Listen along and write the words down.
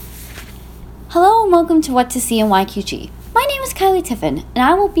Hello and welcome to What to See in YQG. My name is Kylie Tiffin and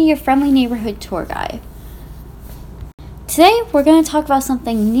I will be your friendly neighborhood tour guide. Today we're going to talk about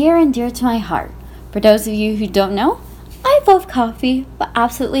something near and dear to my heart. For those of you who don't know, I love coffee but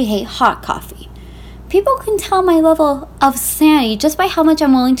absolutely hate hot coffee. People can tell my level of sanity just by how much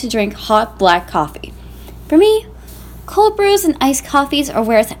I'm willing to drink hot black coffee. For me, cold brews and iced coffees are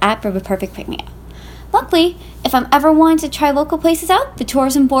where it's at for the perfect pick-me-up. Luckily, if I'm ever wanting to try local places out, the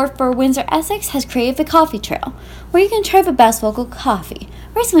tourism board for Windsor, Essex has created the Coffee Trail, where you can try the best local coffee.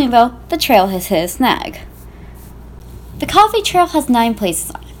 Recently, though, the trail has hit a snag. The Coffee Trail has 9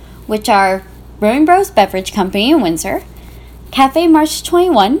 places on it, which are Brewing Bros Beverage Company in Windsor, Cafe March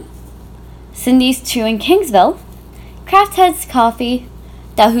 21, Cindy's 2 in Kingsville, Craft Heads Coffee,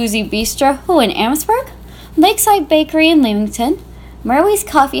 Dalhousie Bistro in Amherstburg, Lakeside Bakery in Leamington, Murley's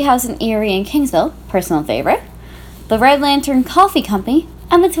Coffee House in Erie and Kingsville, personal favorite, the Red Lantern Coffee Company,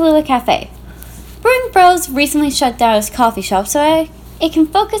 and the Tallulah Cafe. Brewing Bros recently shut down its coffee shop so it can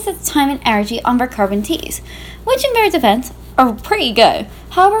focus its time and energy on their carbon teas, which in their defense are pretty good.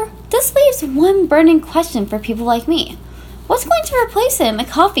 However, this leaves one burning question for people like me. What's going to replace it in the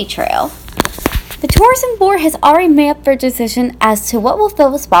Coffee Trail? The tourism board has already made up their decision as to what will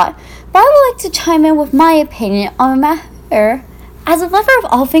fill the spot, but I would like to chime in with my opinion on the matter as a lover of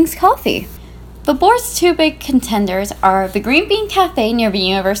all things coffee. The board's 2 big contenders are the Green Bean Cafe near the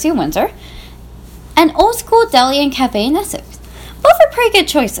University of Windsor and Old School Deli and Cafe in Essex. Both are pretty good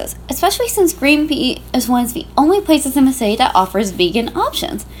choices, especially since Green Bean is one of the only places in the city that offers vegan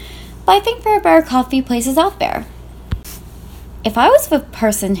options, but I think there are better coffee places out there. If I was the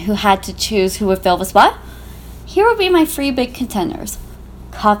person who had to choose who would fill the spot, here would be my 3 big contenders.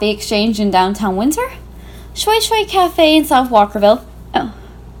 Coffee Exchange in downtown Windsor, Shui Shui Cafe in South Walkerville,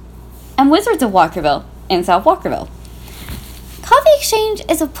 and Wizards of Walkerville in South Walkerville. Coffee Exchange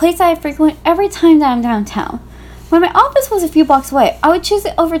is a place that I frequent every time that I'm downtown. When my office was a few blocks away, I would choose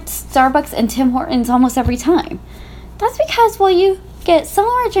it over Starbucks and Tim Hortons almost every time. That's because while you get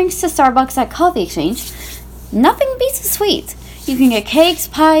similar drinks to Starbucks at Coffee Exchange, nothing beats the sweets. You can get cakes,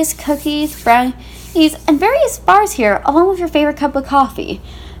 pies, cookies, brownies, and various bars here along with your favorite cup of coffee.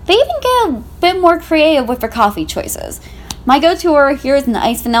 They even get a bit more creative with their coffee choices. My go-to order here is an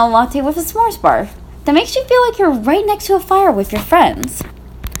iced vanilla latte with a s'mores bar that makes you feel like you're right next to a fire with your friends.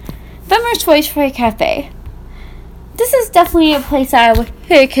 Then there's Shui Shui Cafe. This is definitely a place I would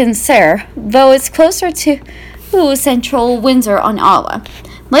consider, though it's closer to central Windsor on Ottawa.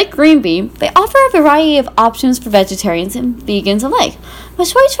 Like Green Bean, they offer a variety of options for vegetarians and vegans alike, but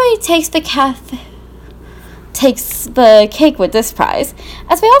Shui Shui takes the cake with this prize,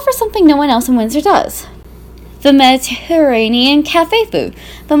 as they offer something no one else in Windsor does. The Mediterranean Cafe food.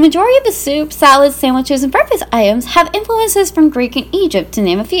 The majority of the soup, salads, sandwiches, and breakfast items have influences from Greek and Egypt, to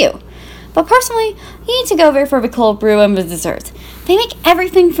name a few. But personally, you need to go there for the cold brew and the desserts. They make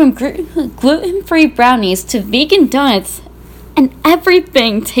everything from gluten-free brownies to vegan donuts, and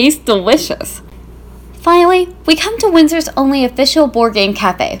everything tastes delicious. Finally, we come to Windsor's only official board game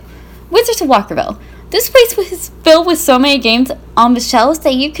cafe, Wizards of Walkerville. This place was filled with so many games on the shelves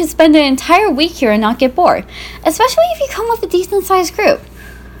that you could spend an entire week here and not get bored, especially if you come with a decent-sized group.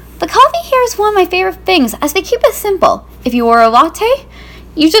 The coffee here is one of my favorite things, as they keep it simple. If you order a latte,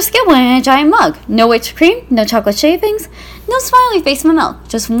 you just get one in a giant mug. No whipped cream, no chocolate shavings, no smiley face in the milk,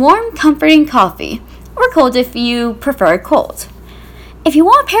 just warm, comforting coffee, or cold if you prefer it cold. If you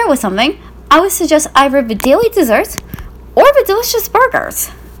want to pair it with something, I would suggest either the daily desserts or the delicious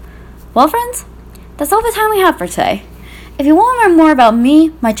burgers. Well, friends, that's all the time we have for today. If you want to learn more about me,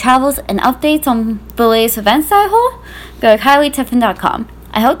 my travels, and updates on the latest events that I hold, go to KylieTiffin.com.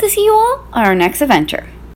 I hope to see you all on our next adventure.